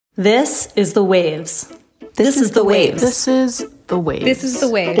This is The Waves. This is The Waves. This is The Waves. This is The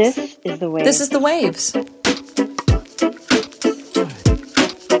Waves. This is The Waves. This is The Waves.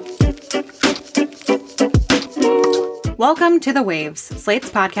 Welcome to The Waves, Slate's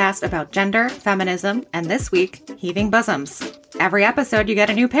podcast about gender, feminism, and this week, heaving bosoms. Every episode, you get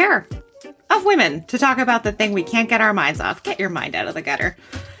a new pair of women to talk about the thing we can't get our minds off. Get your mind out of the gutter.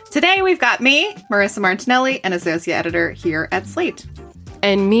 Today, we've got me, Marissa Martinelli, an associate editor here at Slate.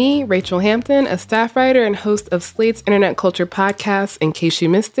 And me, Rachel Hampton, a staff writer and host of Slate's Internet Culture podcast, In Case You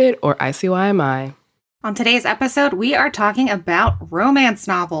Missed It, or ICYMI. On today's episode, we are talking about romance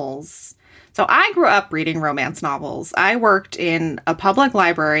novels. So I grew up reading romance novels. I worked in a public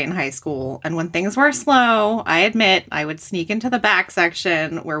library in high school, and when things were slow, I admit I would sneak into the back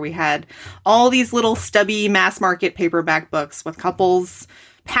section where we had all these little stubby mass market paperback books with couples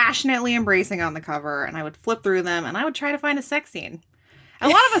passionately embracing on the cover, and I would flip through them and I would try to find a sex scene. A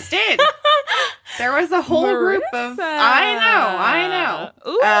lot of us did. There was a whole group of... I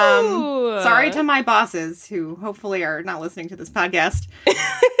know. Sorry to my bosses who hopefully are not listening to this podcast.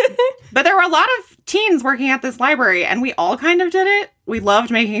 But there were a lot of teens working at this library, and we all kind of did it. We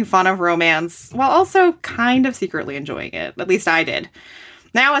loved making fun of romance while also kind of secretly enjoying it. At least I did.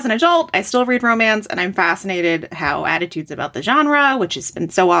 Now, as an adult, I still read romance, and I'm fascinated how attitudes about the genre, which has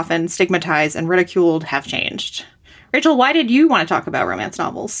been so often stigmatized and ridiculed, have changed. Rachel, why did you want to talk about romance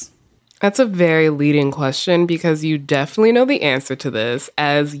novels? That's a very leading question because you definitely know the answer to this,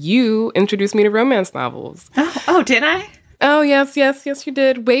 as you introduced me to romance novels. Oh, did I? Oh, yes, you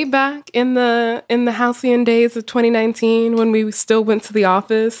did. Way back in the halcyon days of 2019, when we still went to the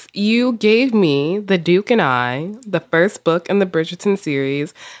office, you gave me The Duke and I, the first book in the Bridgerton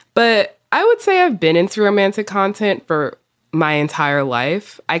series. But I would say I've been into romantic content for my entire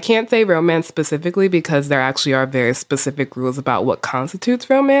life. I can't say romance specifically because there actually are very specific rules about what constitutes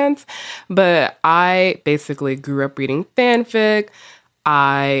romance, but I basically grew up reading fanfic.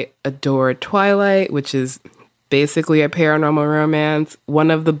 I adored Twilight, which is basically a paranormal romance. One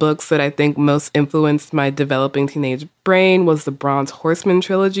of the books that I think most influenced my developing teenage brain was the Bronze Horseman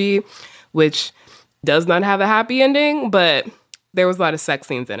trilogy, which does not have a happy ending, but there was a lot of sex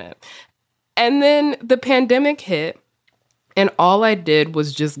scenes in it. And then the pandemic hit, and all I did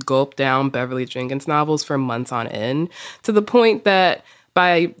was just gulp down Beverly Jenkins novels for months on end, to the point that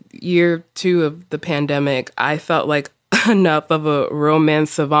by year 2 of the pandemic, I felt like enough of a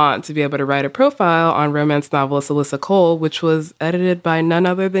romance savant to be able to write a profile on romance novelist Alyssa Cole, which was edited by none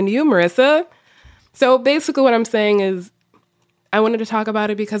other than you, Marissa. So basically what I'm saying is I wanted to talk about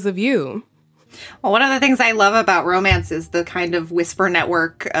it because of you. Well, one of the things I love about romance is the kind of whisper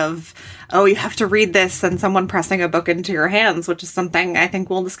network of, oh, you have to read this, and someone pressing a book into your hands, which is something I think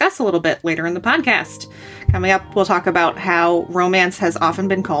we'll discuss a little bit later in the podcast. Coming up, we'll talk about how romance has often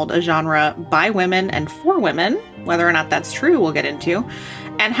been called a genre by women and for women. Whether or not that's true, we'll get into.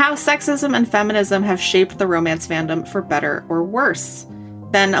 And how sexism and feminism have shaped the romance fandom for better or worse.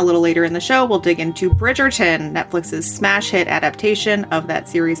 Then, a little later in the show, we'll dig into Bridgerton, Netflix's smash hit adaptation of that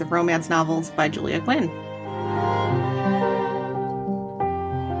series of romance novels by Julia Quinn.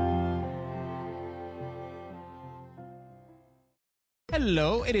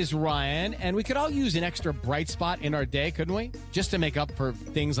 Hello, it is Ryan, and we could all use an extra bright spot in our day, couldn't we? Just to make up for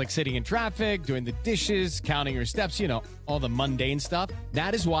things like sitting in traffic, doing the dishes, counting your steps, you know, all the mundane stuff.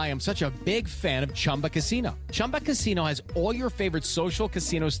 That is why I'm such a big fan of Chumba Casino. Chumba Casino has all your favorite social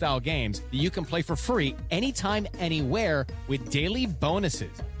casino-style games that you can play for free anytime, anywhere with daily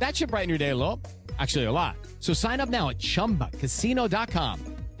bonuses. That should brighten your day a little. Actually, a lot. So sign up now at ChumbaCasino.com.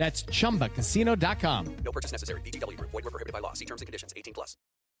 That's ChumbaCasino.com. No purchase necessary. VGW Group. Void where prohibited by law. See terms and conditions. 18+.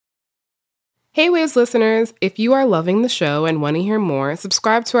 Hey Waves listeners, if you are loving the show and want to hear more,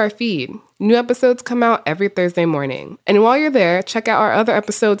 subscribe to our feed. New episodes come out every Thursday morning. And while you're there, check out our other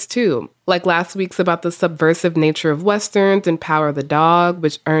episodes too, like last week's about the subversive nature of Westerns and Power of the Dog,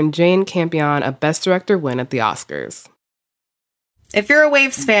 which earned Jane Campion a Best Director win at the Oscars. If you're a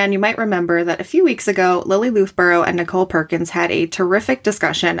Waves fan, you might remember that a few weeks ago, Lily Loughborough and Nicole Perkins had a terrific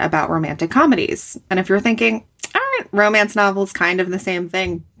discussion about romantic comedies. And if you're thinking, aren't romance novels kind of the same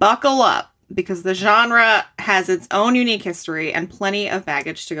thing? Buckle up, because the genre has its own unique history and plenty of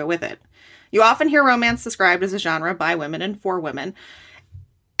baggage to go with it. You often hear romance described as a genre by women and for women.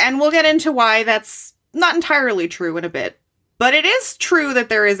 And we'll get into why that's not entirely true in a bit. But it is true that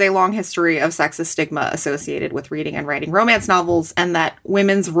there is a long history of sexist stigma associated with reading and writing romance novels, and that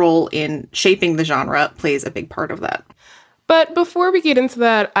women's role in shaping the genre plays a big part of that. But before we get into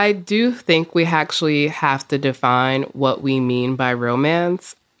that, I do think we actually have to define what we mean by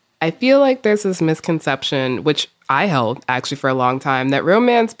romance. I feel like there's this misconception, which I held actually for a long time, that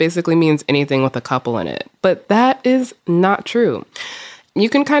romance basically means anything with a couple in it. But that is not true. You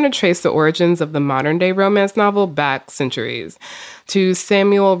can kind of trace the origins of the modern day romance novel back centuries, to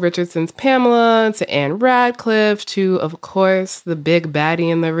Samuel Richardson's Pamela, to Anne Radcliffe, to, of course, the big baddie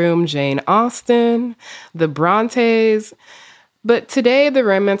in the room, Jane Austen, the Brontes. But today, the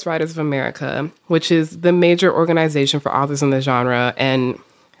Romance Writers of America, which is the major organization for authors in the genre and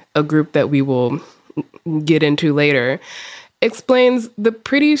a group that we will get into later, explains the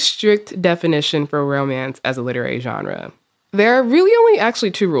pretty strict definition for romance as a literary genre. There are really only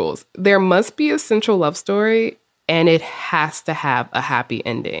actually two rules. There must be a central love story, and it has to have a happy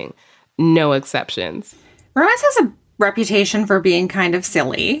ending. No exceptions. Romance has a reputation for being kind of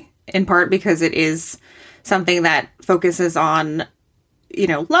silly, in part because it is something that focuses on,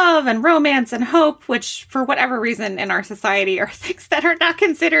 love and romance and hope, which for whatever reason in our society are things that are not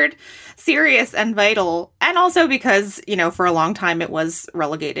considered serious and vital. And also because, for a long time it was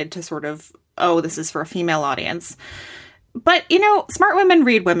relegated to sort of, oh, this is for a female audience. But, smart women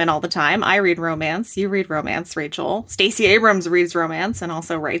read women all the time. I read romance. You read romance, Rachel. Stacey Abrams reads romance and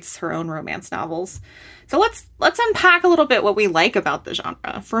also writes her own romance novels. So let's unpack a little bit what we like about the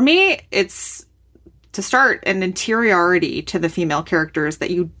genre. For me, it's, to start, an interiority to the female characters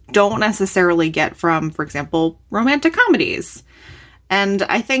that you don't necessarily get from, for example, romantic comedies. And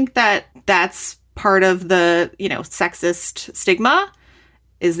I think that that's part of the, sexist stigma,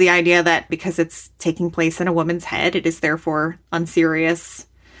 is the idea that because it's taking place in a woman's head, it is therefore unserious.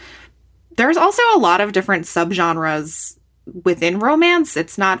 There's also a lot of different subgenres within romance.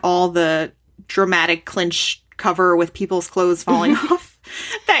 It's not all the dramatic clinch cover with people's clothes falling off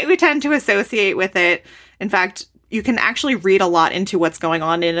that we tend to associate with it. In fact, you can actually read a lot into what's going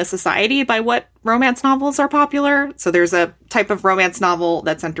on in a society by what romance novels are popular. So there's a type of romance novel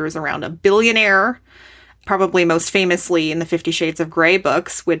that centers around a billionaire, probably most famously in the 50 Shades of Grey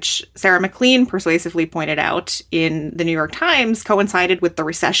books, which Sarah MacLean persuasively pointed out in the New York Times coincided with the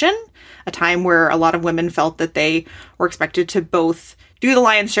recession, a time where a lot of women felt that they were expected to both do the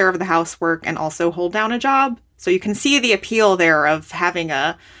lion's share of the housework and also hold down a job. So you can see the appeal there of having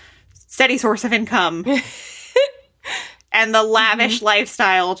a steady source of income and the lavish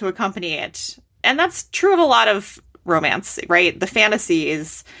lifestyle to accompany it. And that's true of a lot of romance, right? The fantasy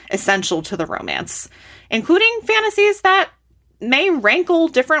is essential to the romance, including fantasies that may rankle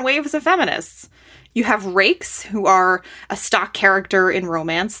different waves of feminists. You have rakes, who are a stock character in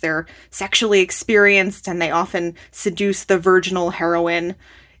romance. They're sexually experienced, and they often seduce the virginal heroine.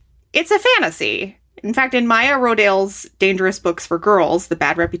 It's a fantasy. In fact, in Maya Rodale's Dangerous Books for Girls, The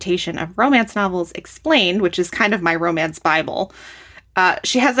Bad Reputation of Romance Novels Explained, which is kind of my romance Bible,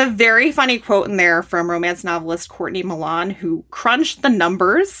 she has a very funny quote in there from romance novelist Courtney Milan, who crunched the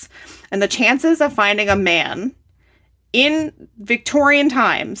numbers and the chances of finding a man in Victorian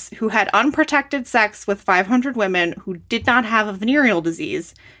times who had unprotected sex with 500 women who did not have a venereal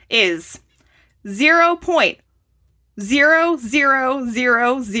disease is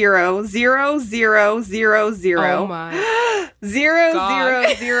 0.000000000 Oh my.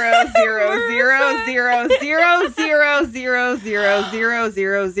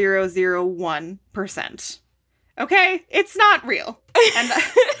 0.0000000000001%. Okay? It's not real. And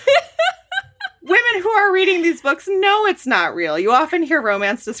women who are reading these books know it's not real. You often hear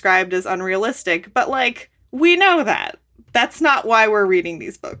romance described as unrealistic, but we know that. That's not why we're reading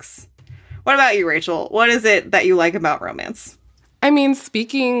these books. What about you, Rachel? What is it that you like about romance? I mean,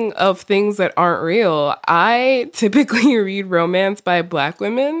 speaking of things that aren't real, I typically read romance by Black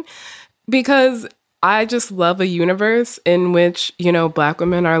women because I just love a universe in which, Black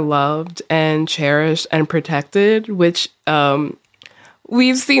women are loved and cherished and protected, which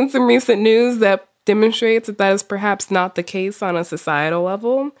we've seen some recent news that demonstrates that is perhaps not the case on a societal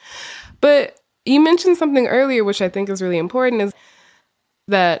level. But you mentioned something earlier, which I think is really important, is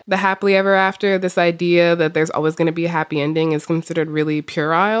that the happily ever after, this idea that there's always going to be a happy ending, is considered really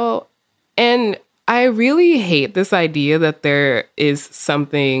puerile. And I really hate this idea that there is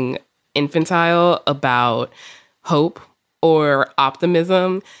something infantile about hope or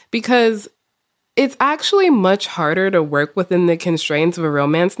optimism, because it's actually much harder to work within the constraints of a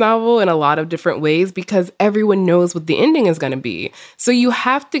romance novel in a lot of different ways because everyone knows what the ending is going to be. So you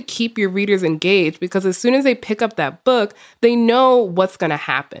have to keep your readers engaged because as soon as they pick up that book, they know what's going to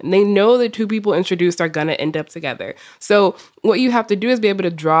happen. They know the two people introduced are going to end up together. So what you have to do is be able to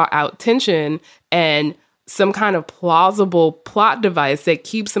draw out tension and some kind of plausible plot device that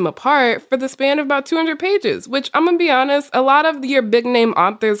keeps them apart for the span of about 200 pages, which I'm going to be honest, a lot of your big name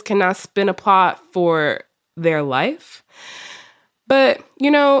authors cannot spin a plot for their life. But,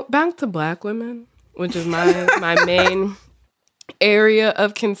 back to Black women. which is my main area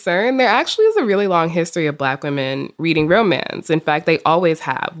of concern, there actually is a really long history of Black women reading romance. In fact, they always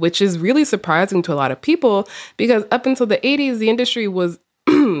have, which is really surprising to a lot of people because up until the 80s, the industry was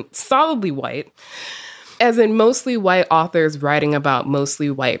solidly white, as in mostly white authors writing about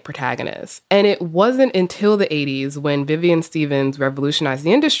mostly white protagonists. And it wasn't until the 80s when Vivian Stevens revolutionized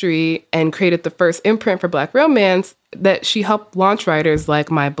the industry and created the first imprint for Black romance that she helped launch writers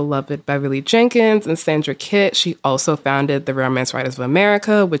like my beloved Beverly Jenkins and Sandra Kitt. She also founded the Romance Writers of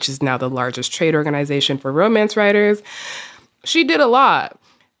America, which is now the largest trade organization for romance writers. She did a lot.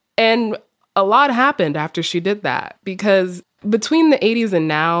 And a lot happened after she did that because between the 80s and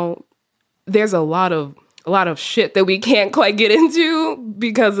now, there's a lot of shit that we can't quite get into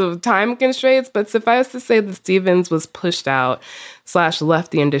because of time constraints, but suffice to say that Stevens was pushed out /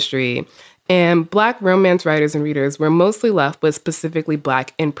 left the industry, and Black romance writers and readers were mostly left with specifically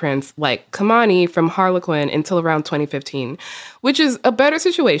Black imprints like Kamani from Harlequin until around 2015, which is a better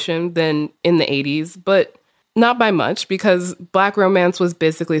situation than in the 80s, but not by much because Black romance was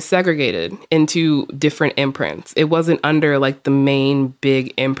basically segregated into different imprints. It wasn't under like the main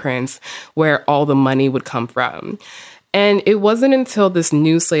big imprints where all the money would come from. And it wasn't until this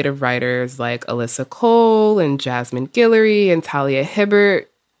new slate of writers like Alyssa Cole and Jasmine Guillory and Talia Hibbert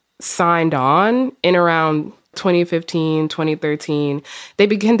signed on in around 2015, 2013, they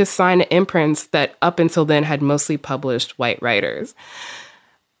began to sign to imprints that up until then had mostly published white writers.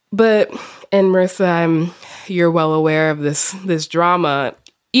 But, and Marissa, you're well aware of this drama,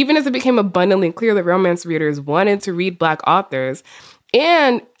 even as it became abundantly clear that romance readers wanted to read Black authors,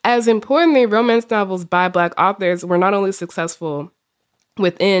 and as importantly, romance novels by Black authors were not only successful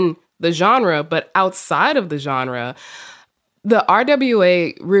within the genre, but outside of the genre, the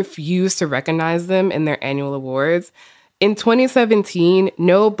RWA refused to recognize them in their annual awards. In 2017,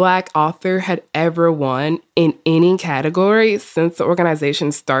 no Black author had ever won in any category since the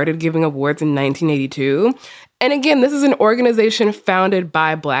organization started giving awards in 1982. And again, this is an organization founded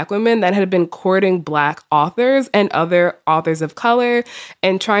by Black women that had been courting Black authors and other authors of color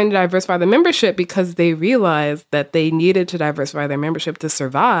and trying to diversify the membership because they realized that they needed to diversify their membership to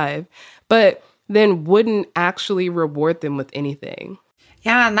survive, but then wouldn't actually reward them with anything.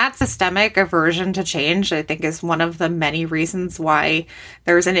 Yeah, and that systemic aversion to change, I think, is one of the many reasons why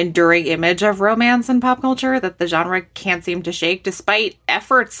there's an enduring image of romance in pop culture that the genre can't seem to shake, despite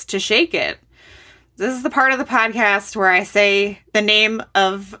efforts to shake it. This is the part of the podcast where I say the name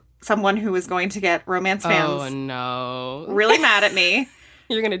of someone who is going to get romance fans really mad at me.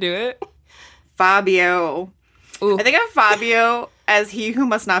 You're going to do it? Fabio. Ooh. I think of Fabio as he who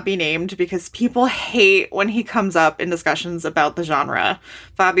must not be named because people hate when he comes up in discussions about the genre.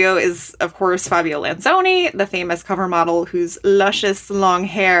 Fabio is, of course, Fabio Lanzoni, the famous cover model whose luscious long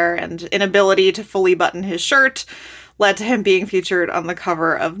hair and inability to fully button his shirt led to him being featured on the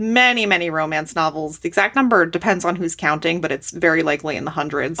cover of many, many romance novels. The exact number depends on who's counting, but it's very likely in the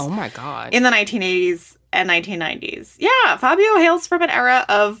hundreds. Oh my God. In the 1980s and 1990s. Yeah, Fabio hails from an era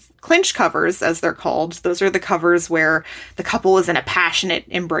of clinch covers, as they're called. Those are the covers where the couple is in a passionate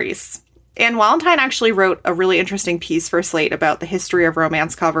embrace. Anne Wallenstein actually wrote a really interesting piece for Slate about the history of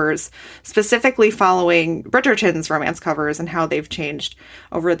romance covers, specifically following Bridgerton's romance covers and how they've changed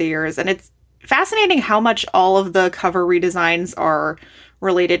over the years. And it's fascinating how much all of the cover redesigns are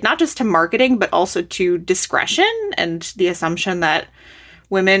related, not just to marketing, but also to discretion and the assumption that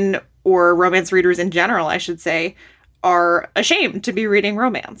women, or romance readers in general, I should say, are ashamed to be reading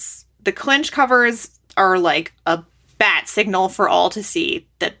romance. The clinch covers are like a bat signal for all to see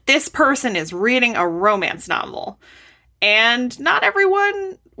that this person is reading a romance novel. And not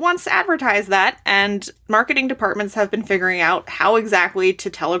everyone wants to advertise that, and marketing departments have been figuring out how exactly to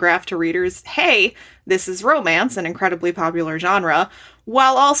telegraph to readers, hey, this is romance, an incredibly popular genre,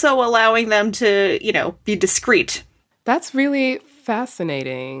 while also allowing them to, be discreet. That's really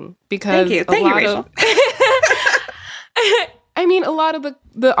fascinating because Thank you, Rachel. I mean, a lot of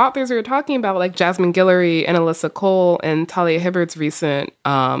the authors we were talking about, like Jasmine Guillory and Alyssa Cole and Talia Hibbert's recent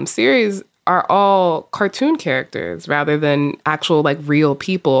series, are all cartoon characters rather than actual, like, real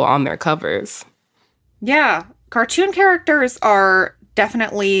people on their covers. Yeah, cartoon characters are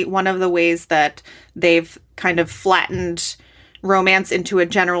definitely one of the ways that they've kind of flattened romance into a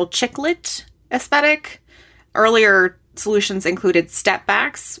general chick lit aesthetic. Earlier solutions included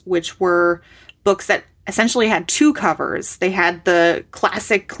stepbacks, which were books that essentially had two covers. They had the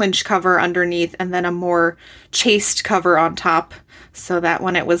classic clinch cover underneath and then a more chaste cover on top, so that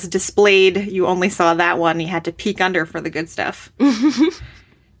when it was displayed, you only saw that one. You had to peek under for the good stuff.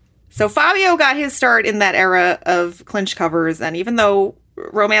 So Fabio got his start in that era of clinch covers, and even though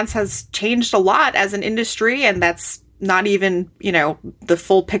romance has changed a lot as an industry, and that's not even, the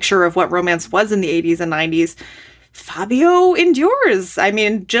full picture of what romance was in the 80s and 90s. Fabio endures. I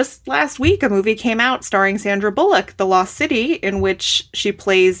mean, just last week, a movie came out starring Sandra Bullock, The Lost City, in which she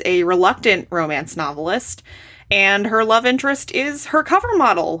plays a reluctant romance novelist. And her love interest is her cover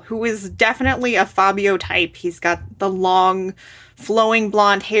model, who is definitely a Fabio type. He's got the long, flowing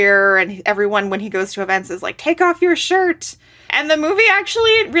blonde hair, and everyone, when he goes to events, is like, take off your shirt. And the movie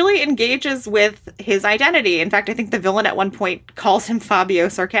actually really engages with his identity. In fact, I think the villain at one point calls him Fabio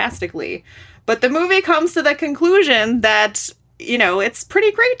sarcastically. But the movie comes to the conclusion that, it's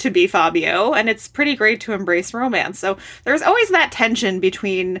pretty great to be Fabio, and it's pretty great to embrace romance. So there's always that tension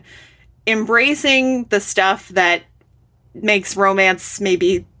between embracing the stuff that makes romance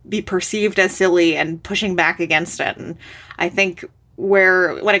maybe be perceived as silly and pushing back against it. And I think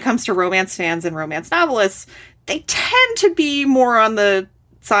when it comes to romance fans and romance novelists, they tend to be more on the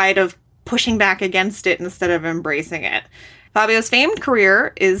side of pushing back against it instead of embracing it. Fabio's famed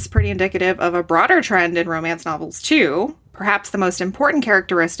career is pretty indicative of a broader trend in romance novels too. Perhaps the most important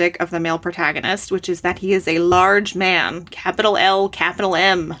characteristic of the male protagonist, which is that he is a large man. Capital L, capital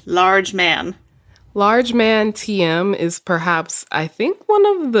M, large man. Large man TM is perhaps, I think, one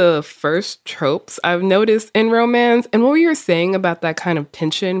of the first tropes I've noticed in romance. And what you're saying about that kind of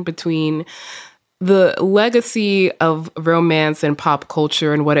tension between the legacy of romance and pop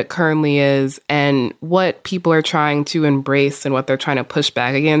culture and what it currently is and what people are trying to embrace and what they're trying to push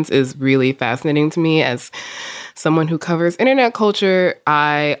back against is really fascinating to me. As someone who covers internet culture,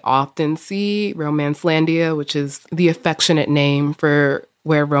 I often see Romancelandia, which is the affectionate name for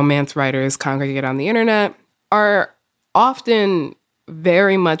where romance writers congregate on the internet, are often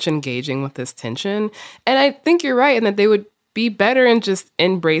very much engaging with this tension. And I think you're right in that they would be better in just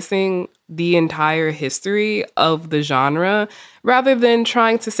embracing the entire history of the genre rather than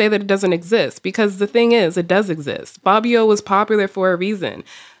trying to say that it doesn't exist. Because the thing is, it does exist. Fabio was popular for a reason.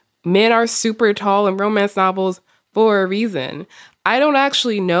 Men are super tall in romance novels for a reason. I don't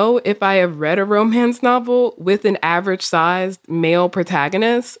actually know if I have read a romance novel with an average-sized male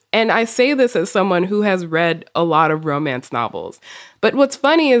protagonist, and I say this as someone who has read a lot of romance novels. But what's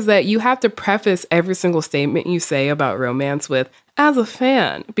funny is that you have to preface every single statement you say about romance with, as a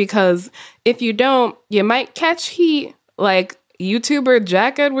fan, because if you don't, you might catch heat, like YouTuber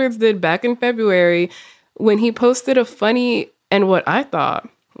Jack Edwards did back in February when he posted a funny and what I thought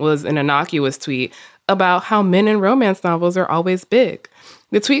was an innocuous tweet about how men in romance novels are always big.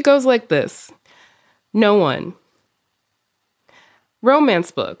 The tweet goes like this: no one.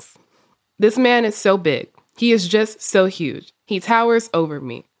 Romance books. This man is so big. He is just so huge. He towers over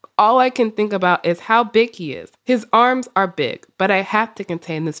me. All I can think about is how big he is. His arms are big, but I have to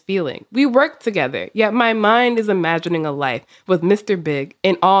contain this feeling. We work together, yet my mind is imagining a life with Mr. Big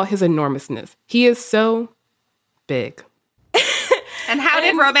in all his enormousness. He is so big. And how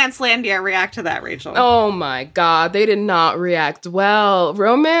did Romancelandia react to that, Rachel? Oh my God, they did not react well.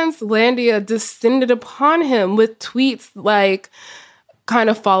 Romancelandia descended upon him with tweets like kind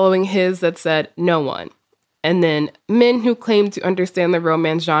of following his that said, no one. And then, men who claim to understand the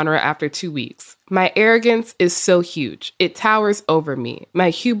romance genre after 2 weeks. My arrogance is so huge. It towers over me. My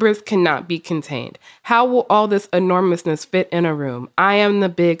hubris cannot be contained. How will all this enormousness fit in a room? I am the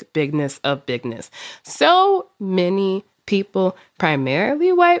bigness of bigness. So many people,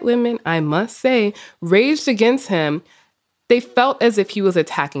 primarily white women, I must say, raged against him. They felt as if he was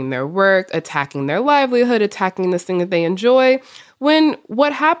attacking their work, attacking their livelihood, attacking this thing that they enjoy. When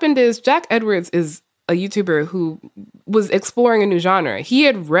what happened is Jack Edwards is a YouTuber who was exploring a new genre. He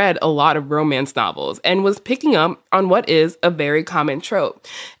had read a lot of romance novels and was picking up on what is a very common trope.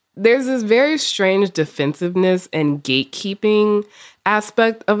 There's this very strange defensiveness and gatekeeping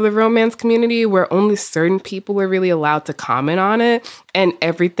aspect of the romance community where only certain people are really allowed to comment on it, and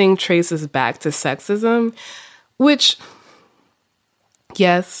everything traces back to sexism, which,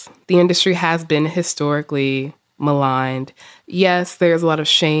 yes, the industry has been historically maligned. Yes, there's a lot of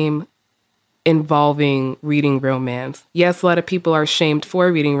shame involving reading romance. Yes, a lot of people are shamed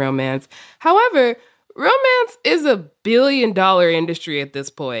for reading romance. However, romance is a billion-dollar industry at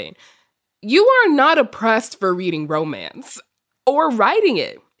this point. You are not oppressed for reading romance or writing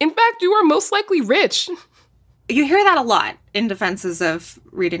it. In fact, you are most likely rich. You hear that a lot in defenses of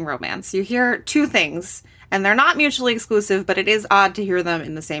reading romance. You hear two things, and they're not mutually exclusive, but it is odd to hear them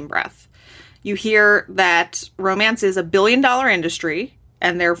in the same breath. You hear that romance is a billion-dollar industry,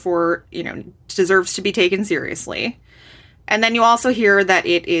 and therefore, deserves to be taken seriously. And then you also hear that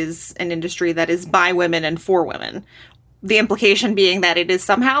it is an industry that is by women and for women. The implication being that it is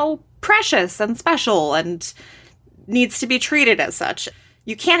somehow precious and special and needs to be treated as such.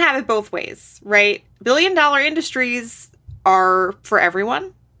 you can't have it both ways, right? Billion-dollar industries are for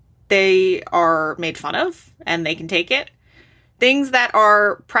everyone. They are made fun of, and they can take it. Things that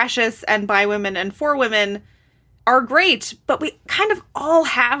are precious and by women and for women are great, but we kind of all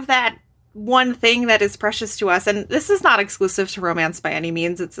have that one thing that is precious to us. And this is not exclusive to romance by any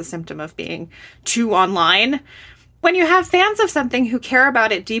means. It's a symptom of being too online. When you have fans of something who care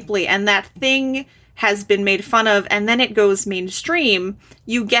about it deeply and that thing has been made fun of and then it goes mainstream,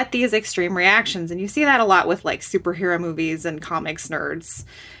 you get these extreme reactions. And you see that a lot with like superhero movies and comics nerds.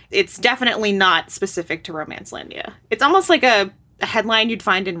 It's definitely not specific to Romancelandia. It's almost like a headline you'd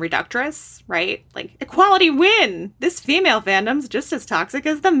find in Reductress, right? Like, equality win! This female fandom's just as toxic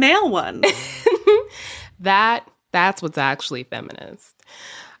as the male one. That's what's actually feminist.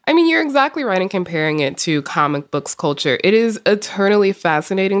 I mean, you're exactly right in comparing it to comic books culture. It is eternally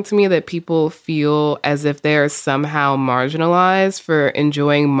fascinating to me that people feel as if they are somehow marginalized for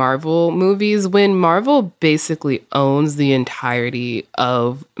enjoying Marvel movies when Marvel basically owns the entirety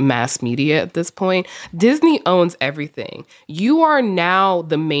of mass media at this point. Disney owns everything. You are now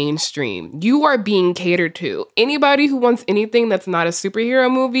the mainstream. You are being catered to. Anybody who wants anything that's not a superhero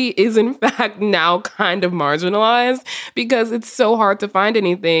movie is in fact now kind of marginalized because it's so hard to find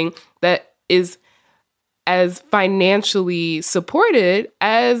anything that is as financially supported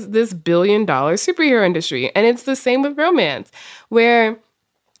as this billion-dollar superhero industry. And it's the same with romance, where,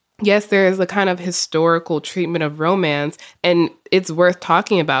 yes, there is a kind of historical treatment of romance, and it's worth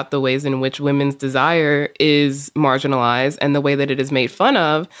talking about the ways in which women's desire is marginalized and the way that it is made fun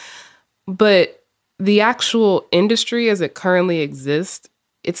of. But the actual industry as it currently exists,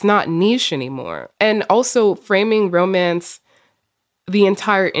 it's not niche anymore. And also framing romance, the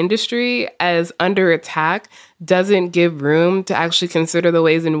entire industry, as under attack doesn't give room to actually consider the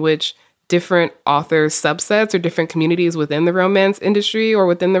ways in which different author subsets or different communities within the romance industry or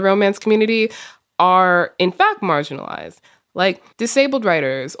within the romance community are in fact marginalized. Like disabled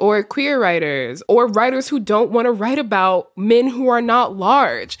writers or queer writers or writers who don't want to write about men who are not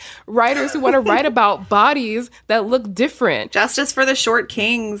large, writers who want to write about bodies that look different. Justice for the short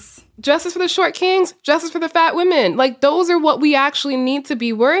kings. Justice for the short kings, justice for the fat women. Like, those are what we actually need to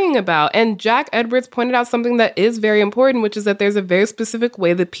be worrying about. And Jack Edwards pointed out something that is very important, which is that there's a very specific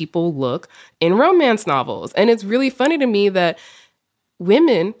way that people look in romance novels. And it's really funny to me that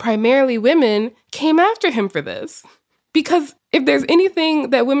women, primarily women, came after him for this. Because if there's anything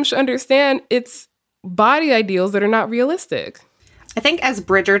that women should understand, it's body ideals that are not realistic. I think as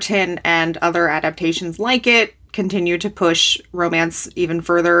Bridgerton and other adaptations like it continue to push romance even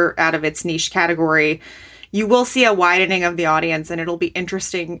further out of its niche category, you will see a widening of the audience, and it'll be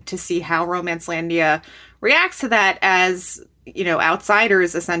interesting to see how Romancelandia reacts to that as, you know,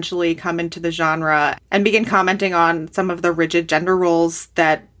 outsiders essentially come into the genre and begin commenting on some of the rigid gender roles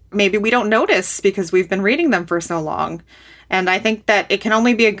that maybe we don't notice because we've been reading them for so long. And I think that it can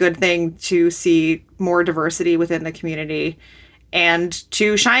only be a good thing to see more diversity within the community and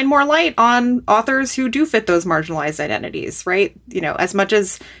to shine more light on authors who do fit those marginalized identities, right? You know, as much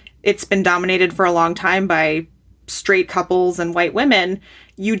as it's been dominated for a long time by straight couples and white women,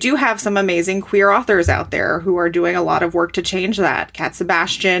 you do have some amazing queer authors out there who are doing a lot of work to change that. Kat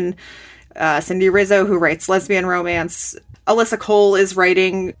Sebastian, Cindy Rizzo, who writes lesbian romance. Alyssa Cole is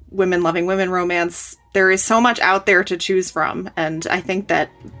writing women loving women romance. There is so much out there to choose from. And I think that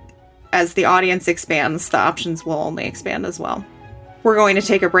as the audience expands, the options will only expand as well. We're going to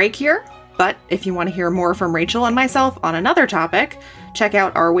take a break here, but if you want to hear more from Rachel and myself on another topic, check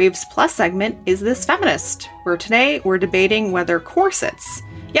out our Waves Plus segment, Is This Feminist?, where today we're debating whether corsets,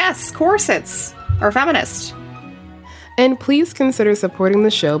 yes, corsets, are feminist. And please consider supporting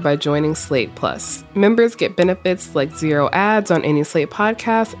the show by joining Slate Plus. Members get benefits like 0 ads on any Slate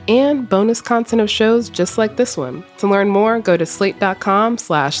podcast and bonus content of shows just like this one. To learn more, go to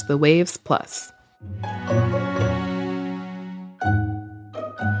slate.com/thewavesplus.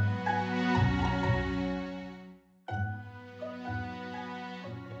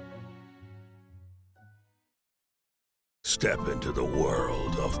 Step into the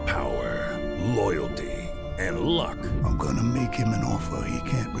world of power, loyalty, and luck. I'm gonna make him an offer he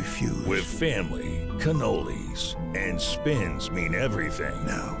can't refuse. With family, cannolis, and spins mean everything.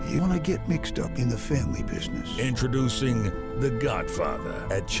 Now, you wanna get mixed up in the family business. Introducing The Godfather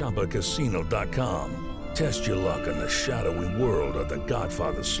at ChumbaCasino.com. Test your luck in the shadowy world of The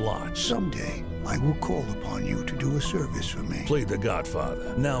Godfather slot. Someday, I will call upon you to do a service for me. Play The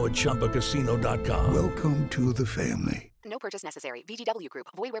Godfather, now at ChumbaCasino.com. Welcome to the family. No purchase necessary. VGW Group.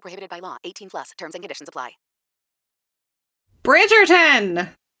 Void where prohibited by law. 18+. Terms and conditions apply. Bridgerton!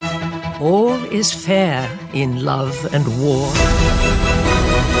 All is fair in love and war.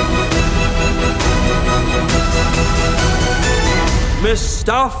 Miss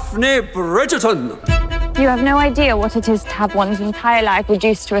Daphne Bridgerton! You have no idea what it is to have one's entire life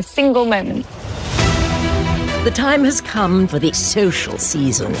reduced to a single moment. The time has come for the social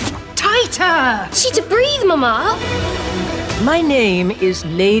season. Tighter! She to breathe, Mama! My name is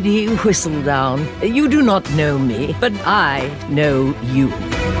Lady Whistledown. You do not know me, but I know you.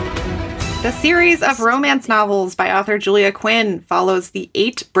 The series of romance novels by author Julia Quinn follows the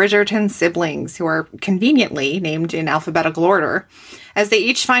 8 Bridgerton siblings, who are conveniently named in alphabetical order, as they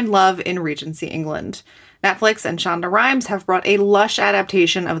each find love in Regency England. Netflix and Shonda Rhimes have brought a lush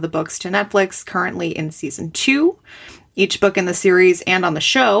adaptation of the books to Netflix, currently in season 2. Each book in the series and on the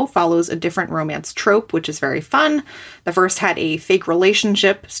show follows a different romance trope, which is very fun. The first had a fake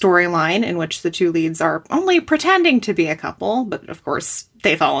relationship storyline in which the 2 leads are only pretending to be a couple, but of course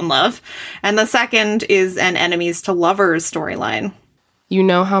they fall in love. And the second is an enemies to lovers storyline. You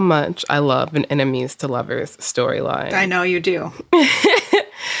know how much I love an enemies to lovers storyline. I know you do.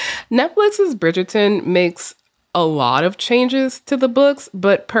 Netflix's Bridgerton makes a lot of changes to the books,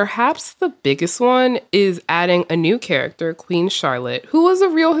 but perhaps the biggest one is adding a new character, Queen Charlotte, who was a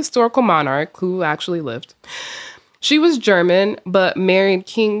real historical monarch who actually lived. She was German, but married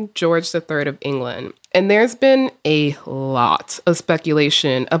King George III of England. And there's been a lot of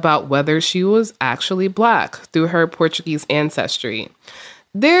speculation about whether she was actually Black through her Portuguese ancestry.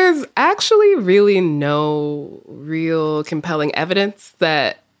 There's actually really no real compelling evidence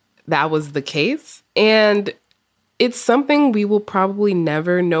that that was the case. And it's something we will probably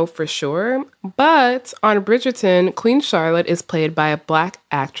never know for sure, but on Bridgerton, Queen Charlotte is played by a Black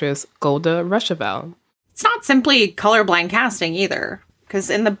actress, Golda Rosheuvel. It's not simply colorblind casting either,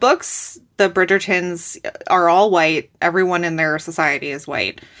 because in the books, the Bridgertons are all white. Everyone in their society is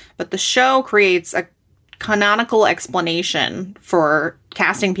white. But the show creates a canonical explanation for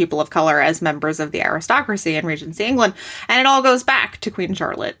casting people of color as members of the aristocracy in Regency England, and it all goes back to Queen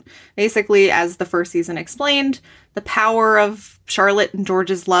Charlotte. Basically, as the first season explained, the power of Charlotte and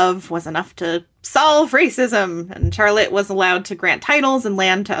George's love was enough to solve racism, and Charlotte was allowed to grant titles and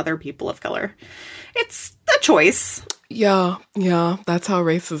land to other people of color. It's a choice. Yeah, that's how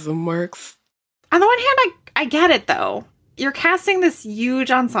racism works. On the one hand, I get it, though. You're casting this huge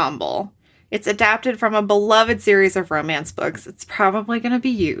ensemble. It's adapted from a beloved series of romance books. It's probably going to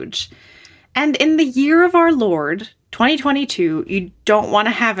be huge. And in the year of our Lord, 2022, you don't want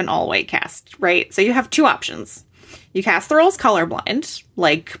to have an all-white cast, right? So you have 2 options. You cast the roles colorblind,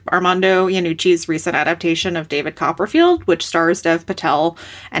 like Armando Iannucci's recent adaptation of David Copperfield, which stars Dev Patel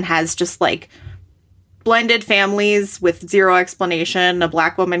and has just like blended families with zero explanation. A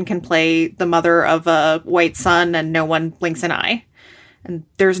Black woman can play the mother of a white son and no one blinks an eye. And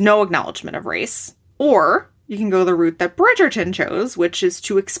there's no acknowledgement of race. Or you can go the route that Bridgerton chose, which is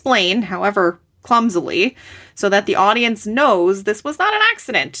to explain, however clumsily, so that the audience knows this was not an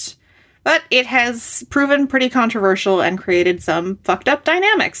accident. But it has proven pretty controversial and created some fucked up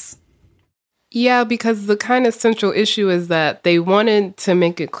dynamics. Yeah, because the kind of central issue is that they wanted to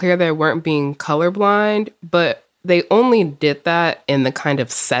make it clear they weren't being colorblind, but they only did that in the kind of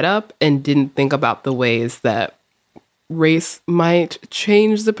setup and didn't think about the ways that race might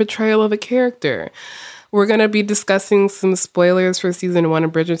change the portrayal of a character. We're going to be discussing some spoilers for season 1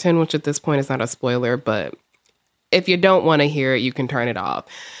 of Bridgerton, which at this point is not a spoiler, but if you don't want to hear it, you can turn it off.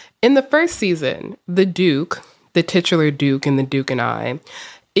 In the first season, the Duke, the titular Duke in The Duke and I,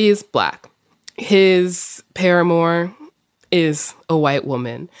 is Black. His paramour is a white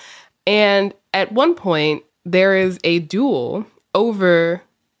woman. And at one point, there is a duel over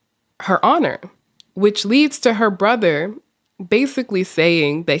her honor, which leads to her brother basically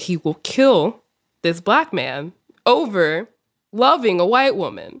saying that he will kill this Black man over loving a white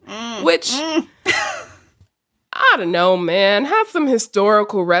woman, which, I don't know, man, has some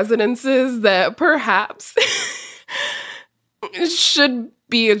historical resonances that perhaps should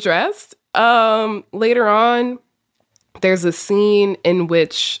be addressed. Later on, there's a scene in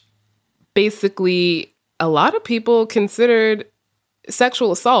which basically a lot of people considered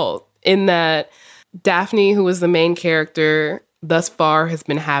sexual assault, in that Daphne, who was the main character, thus far has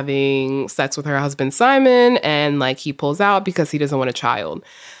been having sex with her husband, Simon, and like he pulls out because he doesn't want a child.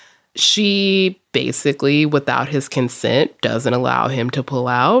 She basically, without his consent, doesn't allow him to pull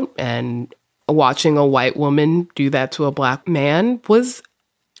out, and watching a white woman do that to a Black man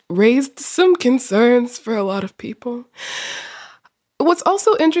raised some concerns for a lot of people. What's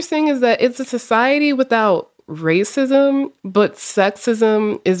also interesting is that it's a society without racism, but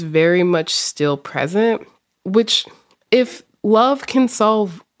sexism is very much still present, which if love can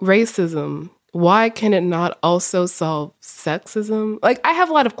solve racism, why can it not also solve sexism? Like, I have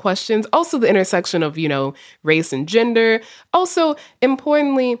a lot of questions. Also, the intersection of, race and gender. Also,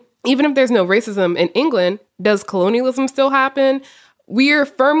 importantly, even if there's no racism in England, does colonialism still happen? We are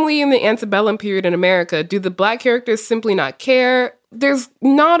firmly in the antebellum period in America. Do the Black characters simply not care? There's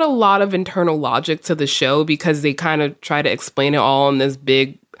not a lot of internal logic to the show because they kind of try to explain it all in this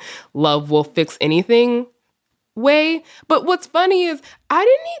big love will fix anything way. But what's funny is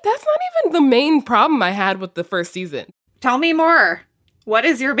that's not even the main problem I had with the first season. Tell me more. What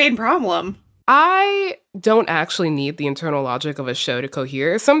is your main problem? I don't actually need the internal logic of a show to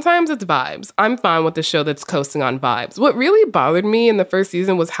cohere. Sometimes it's vibes. I'm fine with the show that's coasting on vibes. What really bothered me in the first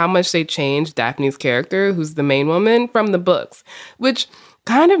season was how much they changed Daphne's character, who's the main woman, from the books, which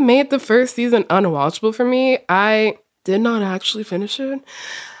kind of made the first season unwatchable for me. I did not actually finish it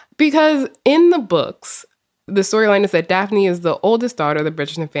because in the books, the storyline is that Daphne is the oldest daughter of the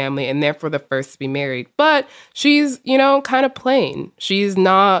Bridgerton family and therefore the first to be married. But she's, kind of plain. She's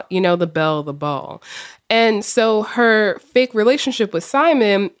not, the belle of the ball. And so her fake relationship with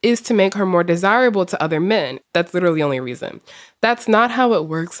Simon is to make her more desirable to other men. That's literally the only reason. That's not how it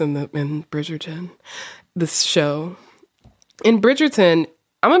works in Bridgerton, this show. In Bridgerton,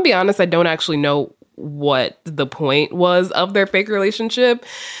 I'm going to be honest, I don't actually know what the point was of their fake relationship.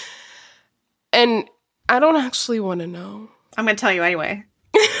 And I don't actually want to know. I'm going to tell you anyway.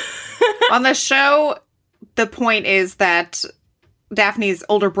 On the show, the point is that Daphne's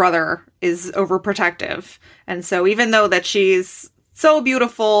older brother is overprotective. And so even though that she's so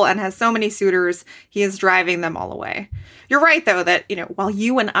beautiful and has so many suitors, he is driving them all away. You're right, though, that, while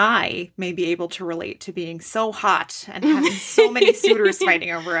you and I may be able to relate to being so hot and having so many suitors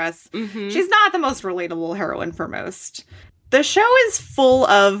fighting over us, she's not the most relatable heroine for most. The show is full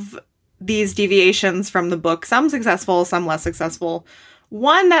of these deviations from the book, some successful, some less successful.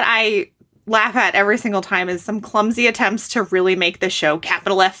 One that I laugh at every single time is some clumsy attempts to really make the show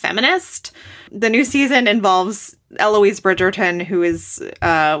capital F feminist. The new season involves Eloise Bridgerton, who is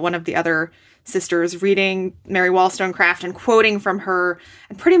one of the other sisters, reading Mary Wollstonecraft and quoting from her.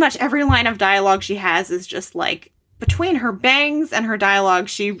 And pretty much every line of dialogue she has is just like, between her bangs and her dialogue,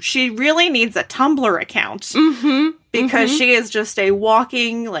 she really needs a Tumblr account. Because she is just a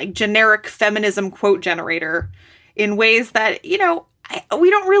walking, generic feminism quote generator in ways that, we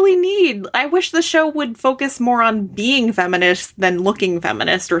don't really need. I wish the show would focus more on being feminist than looking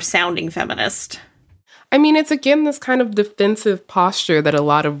feminist or sounding feminist. I mean, it's again this kind of defensive posture that a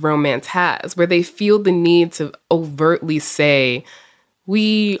lot of romance has, where they feel the need to overtly say,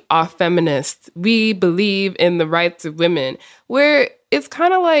 we are feminists, we believe in the rights of women, where it's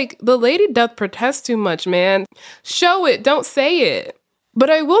kind of like the lady doth protest too much, man. Show it, don't say it. But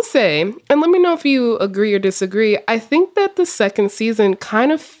I will say, and let me know if you agree or disagree, I think that the second season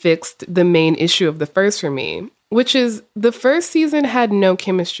kind of fixed the main issue of the first for me, which is the first season had no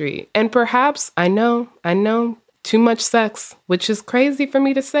chemistry. And perhaps, I know, too much sex, which is crazy for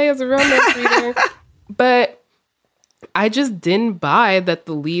me to say as a romance reader, but I just didn't buy that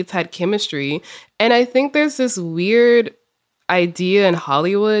the leads had chemistry. And I think there's this weird idea in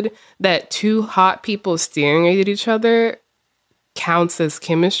Hollywood that two hot people staring at each other counts as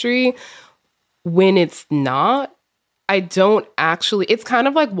chemistry when it's not. It's kind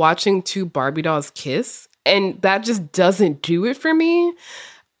of like watching two Barbie dolls kiss, and that just doesn't do it for me.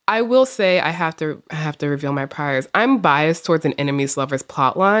 I will say I have to reveal my priors. I'm biased towards an enemies lovers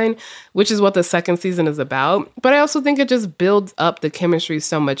plotline, which is what the second season is about. But I also think it just builds up the chemistry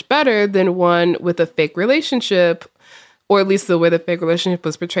so much better than one with a fake relationship, or at least the way the fake relationship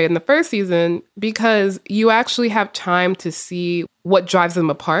was portrayed in the first season, because you actually have time to see what drives them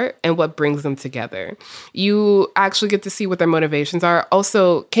apart and what brings them together. You actually get to see what their motivations are.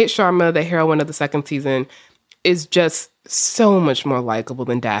 Also, Kate Sharma, the heroine of the second season, is just so much more likable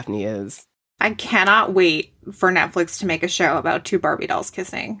than Daphne is. I cannot wait for Netflix to make a show about two Barbie dolls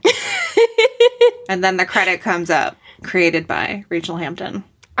kissing. And then the credit comes up, created by Rachel Hampton.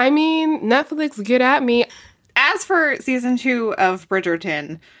 I mean, Netflix, get at me. As for season 2 of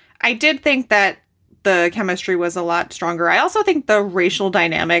Bridgerton, I did think that the chemistry was a lot stronger. I also think the racial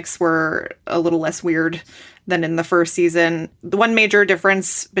dynamics were a little less weird than in the first season. The one major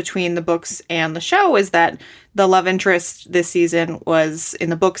difference between the books and the show is that the love interest this season was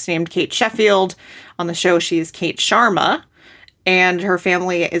in the books named Kate Sheffield. On the show, she is Kate Sharma, and her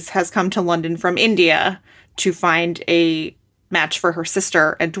family has come to London from India to find a match for her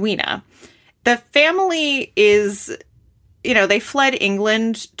sister, Edwina. The family is, they fled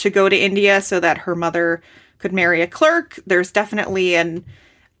England to go to India so that her mother could marry a clerk. There's definitely an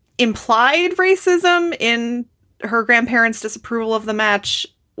implied racism in her grandparents' disapproval of the match,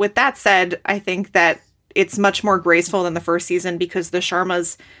 with that said, I think that it's much more graceful than the first season because the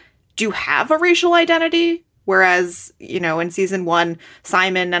Sharmas do have a racial identity. Whereas, in season 1,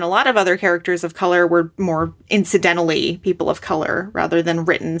 Simon and a lot of other characters of color were more incidentally people of color rather than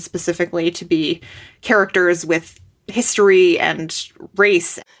written specifically to be characters with history and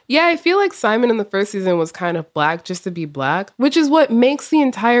race. Yeah, I feel like Simon in the first season was kind of black just to be black, which is what makes the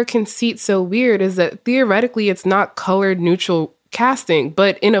entire conceit so weird, is that theoretically it's not colored neutral casting,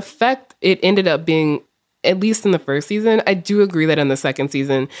 but in effect it ended up being, at least in the first season. I do agree that in the second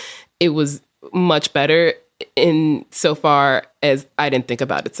season it was much better in so far as I didn't think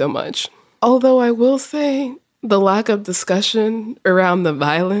about it so much. Although I will say the lack of discussion around the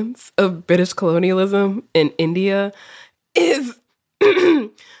violence of British colonialism in India is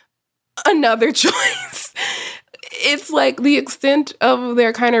another choice. It's like the extent of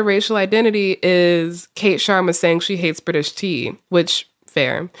their kind of racial identity is Kate Sharma saying she hates British tea, which,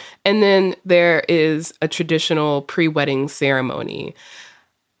 fair. And then there is a traditional pre-wedding ceremony.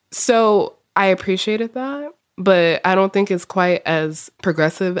 So I appreciated that, but I don't think it's quite as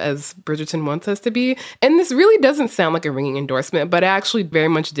progressive as Bridgerton wants us to be. And this really doesn't sound like a ringing endorsement, but I actually very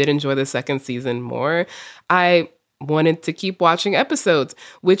much did enjoy the second season more. I wanted to keep watching episodes,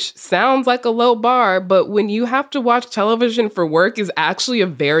 which sounds like a low bar, but when you have to watch television for work is actually a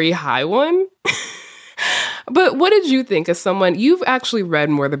very high one. But what did you think as someone, you've actually read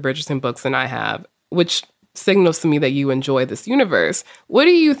more of the Bridgerton books than I have, which signals to me that you enjoy this universe. What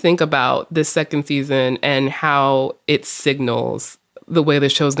do you think about this second season and how it signals the way the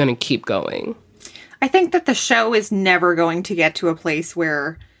show's going to keep going? I think that the show is never going to get to a place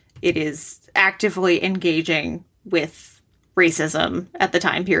where it is actively engaging with racism at the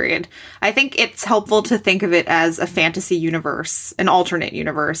time period. I think it's helpful to think of it as a fantasy universe, an alternate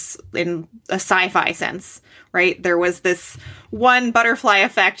universe in a sci-fi sense, right? There was this one butterfly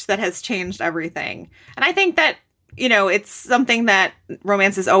effect that has changed everything. And I think that, it's something that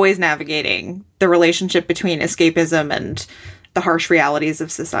romance is always navigating, the relationship between escapism and the harsh realities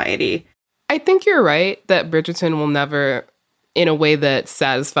of society. I think you're right that Bridgerton will never, in a way that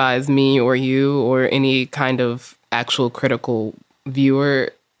satisfies me or you or any kind of actual critical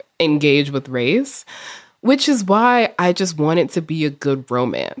viewer, engage with race, which is why I just want it to be a good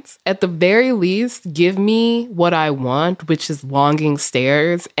romance. At the very least, give me what I want, which is longing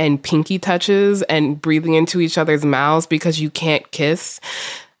stares and pinky touches and breathing into each other's mouths because you can't kiss.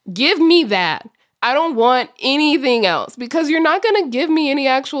 Give me that. I don't want anything else because you're not going to give me any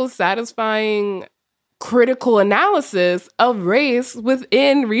actual satisfying critical analysis of race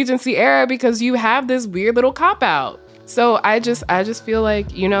within Regency era because you have this weird little cop-out. So I just feel like,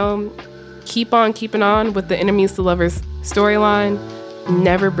 keep on keeping on with the enemies to lovers storyline.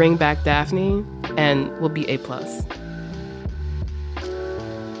 Never bring back Daphne and we'll be A+.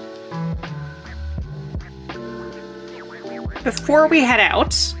 Before we head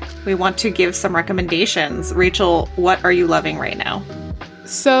out, we want to give some recommendations. Rachel, what are you loving right now?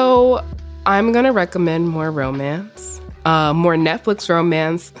 So I'm going to recommend more romance, more Netflix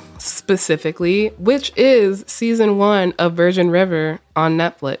romance specifically, which is season 1 of Virgin River on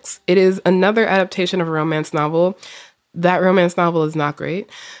Netflix. It is another adaptation of a romance novel. That romance novel is not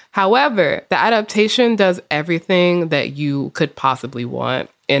great. However, the adaptation does everything that you could possibly want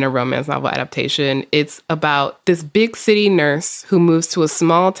in a romance novel adaptation. It's about this big city nurse who moves to a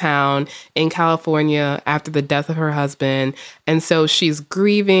small town in California after the death of her husband. And so she's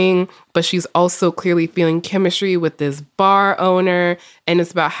grieving, but she's also clearly feeling chemistry with this bar owner. And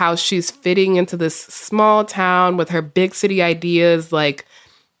it's about how she's fitting into this small town with her big city ideas like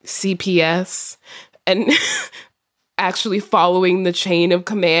CPS and actually following the chain of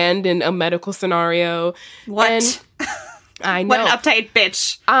command in a medical scenario. What? And I know. What an uptight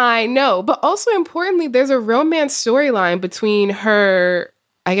bitch. I know. But also importantly, there's a romance storyline between her,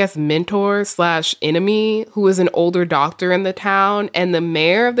 I guess, mentor / enemy, who is an older doctor in the town, and the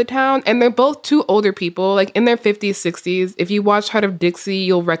mayor of the town. And they're both two older people, like in their 50s, 60s. If you watch Heart of Dixie,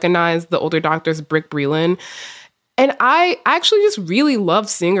 you'll recognize the older doctor's Brick Breland. And I actually just really loved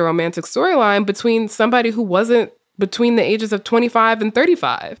seeing a romantic storyline between somebody who wasn't between the ages of 25 and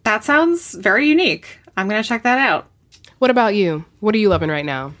 35. That sounds very unique. I'm going to check that out. What about you? What are you loving right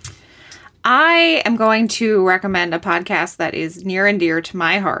now? I am going to recommend a podcast that is near and dear to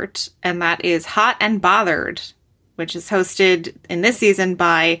my heart, and that is Hot and Bothered, which is hosted in this season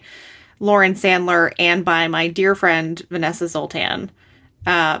by Lauren Sandler and by my dear friend, Vanessa Zoltan.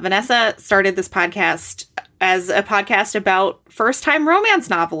 Vanessa started this podcast as a podcast about first-time romance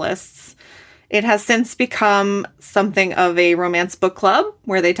novelists. It has since become something of a romance book club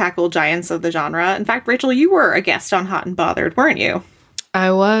where they tackle giants of the genre. In fact, Rachel, you were a guest on Hot and Bothered, weren't you?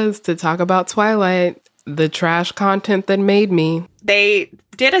 I was, to talk about Twilight, the trash content that made me. They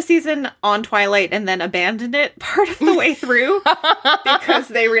did a season on Twilight and then abandoned it part of the way through because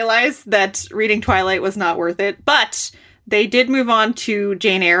they realized that reading Twilight was not worth it. But they did move on to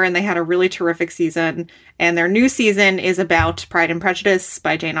Jane Eyre, and they had a really terrific season. And their new season is about Pride and Prejudice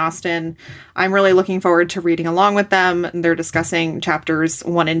by Jane Austen. I'm really looking forward to reading along with them. They're discussing chapters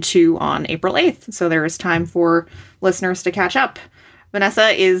 1 and 2 on April 8th. So there is time for listeners to catch up. Vanessa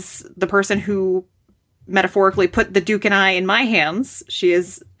is the person who metaphorically put the Duke and I in my hands. She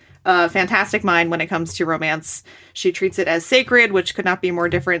is a fantastic mind when it comes to romance. She treats it as sacred, which could not be more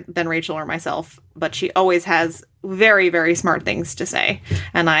different than Rachel or myself. But she always has very, very smart things to say.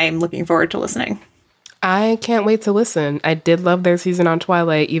 And I'm looking forward to listening. I can't wait to listen. I did love their season on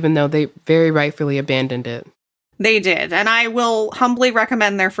Twilight, even though they very rightfully abandoned it. They did. And I will humbly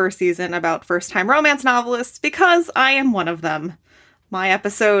recommend their first season about first-time romance novelists because I am one of them. My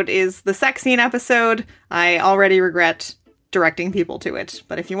episode is the sex scene episode. I already regret directing people to it.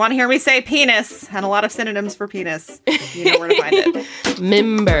 But if you want to hear me say penis and a lot of synonyms for penis, you know where to find it.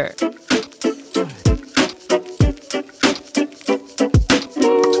 Member.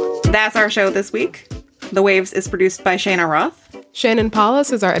 That's our show this week. The Waves is produced by Shayna Roth. Shannon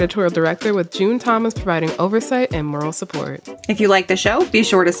Paulus is our editorial director, with June Thomas providing oversight and moral support. If you like the show, be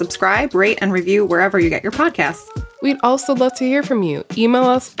sure to subscribe, rate, and review wherever you get your podcasts. We'd also love to hear from you. Email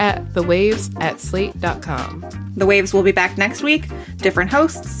us at thewaves@slate.com. The Waves will be back next week. Different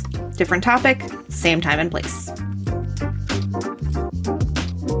hosts, different topic, same time and place.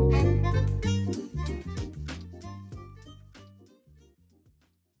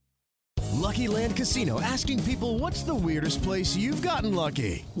 Lucky Land Casino, asking people, what's the weirdest place you've gotten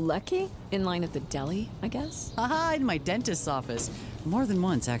lucky? Lucky? In line at the deli, I guess? Aha, in my dentist's office. More than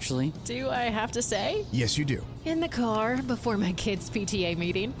once, actually. Do I have to say? Yes, you do. In the car before my kids' PTA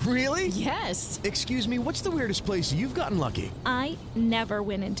meeting. Really? Yes. Excuse me, what's the weirdest place you've gotten lucky? I never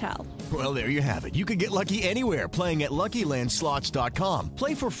win and tell. Well, there you have it. You can get lucky anywhere, playing at LuckyLandSlots.com.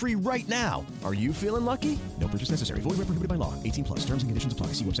 Play for free right now. Are you feeling lucky? No purchase necessary. Void where prohibited by law. 18+. Terms and conditions apply.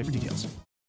 See website for details.